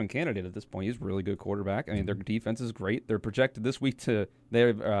a Heisman candidate at this point. He's a really good quarterback. I mean, their defense is great. They're projected this week to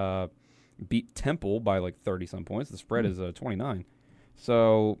beat Temple by like 30-some points. The spread is 29.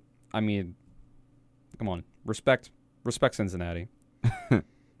 So, I mean, come on. Respect Cincinnati. I'm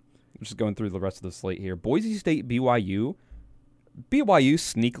just going through the rest of the slate here. Boise State, BYU. BYU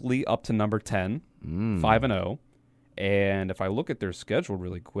sneakily up to number 10, 5-0. And if I look at their schedule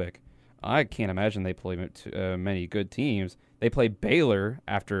really quick, I can't imagine they play many good teams. They play Baylor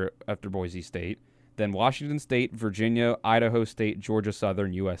after Boise State, then Washington State, Virginia, Idaho State, Georgia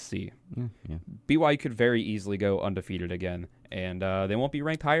Southern, USC. Yeah. BYU could very easily go undefeated again, and they won't be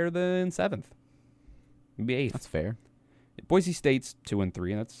ranked higher than 7th. Maybe 8th. That's fair. Boise State's 2 and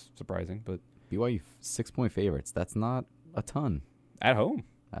 3, and that's surprising, but BYU 6-point favorites. That's not a ton. at home.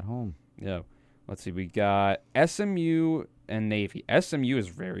 At home. Yeah. Let's see. We got SMU and Navy. SMU is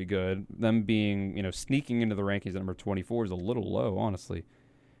very good. Them being, sneaking into the rankings at number 24 is a little low, honestly.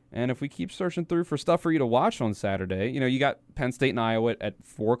 And if we keep searching through for stuff for you to watch on Saturday, you got Penn State and Iowa at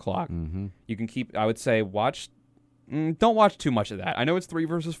 4 o'clock. Mm-hmm. You can I would say, don't watch too much of that. I know it's 3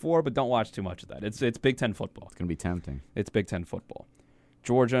 versus 4, but don't watch too much of that. It's Big Ten football. It's going to be tempting. It's Big Ten football.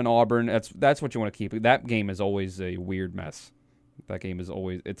 Georgia and Auburn, that's what you want to keep. That game is always a weird mess. That game is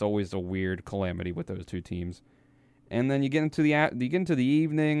always a weird calamity with those two teams. And then you get into the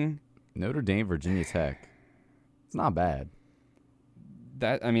evening. Notre Dame, Virginia Tech. It's not bad.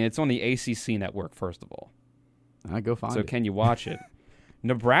 It's on the ACC network, first of all. Go find it. So can you watch it?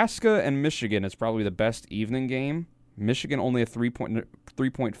 Nebraska and Michigan is probably the best evening game. Michigan only a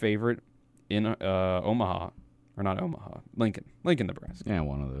 3-point favorite in Omaha. Or not Omaha. Lincoln, Nebraska. Yeah,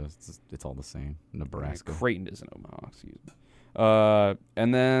 one of those. It's all the same. Nebraska. Creighton is in Omaha, excuse me.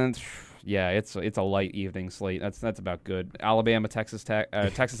 And then, it's a light evening slate. That's about good. Alabama, Texas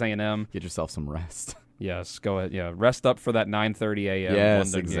A&M. Get yourself some rest. Yes, go ahead. Yeah, rest up for that 9:30 a.m. Yes,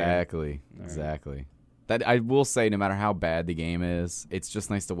 London exactly. Game. Exactly. Right. That I will say, no matter how bad the game is, it's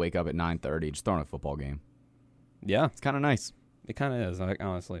just nice to wake up at 9:30, just throwing a football game. Yeah, it's kind of nice. It kind of is,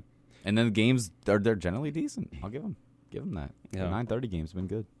 honestly. And then the games they're generally decent. I'll give them that. Yeah. The 9:30 game's been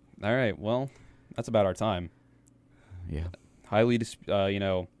good. All right, well, that's about our time. Yeah. Highly disputed.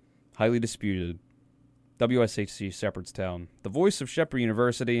 WSHC Shepherdstown, the voice of Shepherd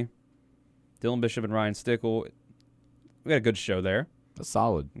University. Dylan Bishop and Ryan Stickle. We had a good show there. A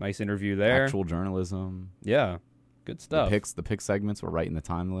solid. Nice interview there. Actual journalism. Yeah. Good stuff. The pick segments were right in the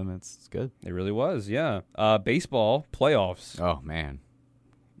time limits. It's good. It really was, yeah. Baseball playoffs. Oh, man.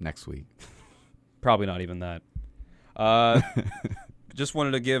 Next week. Probably not even that. Just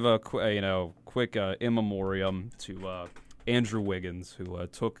wanted to give a quick in memoriam to Andrew Wiggins, who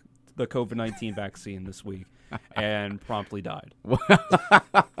took the COVID-19 vaccine this week and promptly died.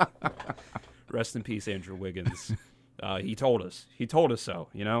 Rest in peace, Andrew Wiggins. He told us. He told us so,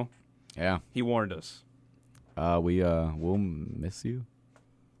 Yeah. He warned us. We'll miss you.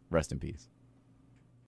 Rest in peace.